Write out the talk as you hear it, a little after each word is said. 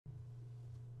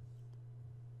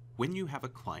When you have a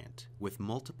client with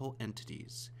multiple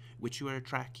entities which you are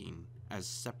tracking as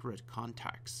separate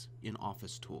contacts in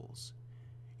Office Tools,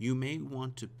 you may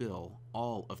want to bill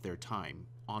all of their time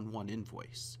on one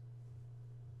invoice.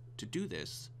 To do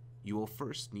this, you will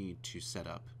first need to set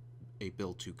up a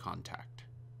Bill to Contact.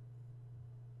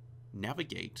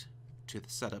 Navigate to the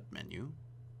Setup menu,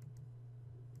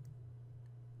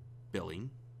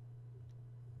 Billing,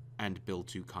 and Bill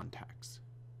to Contacts.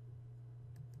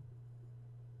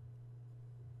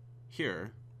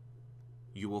 Here,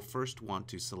 you will first want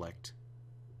to select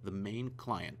the main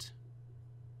client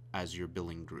as your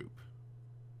billing group.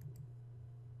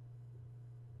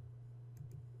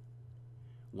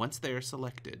 Once they are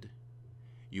selected,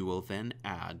 you will then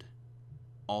add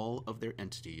all of their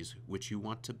entities which you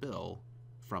want to bill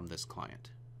from this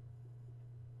client.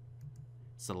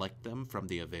 Select them from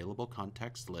the available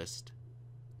contacts list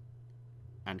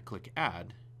and click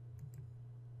Add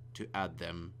to add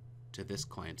them to this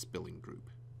client's billing group.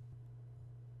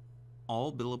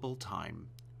 All billable time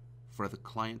for the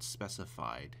client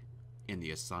specified in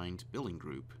the assigned billing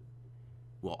group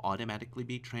will automatically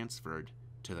be transferred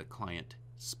to the client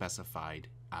specified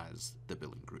as the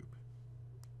billing group.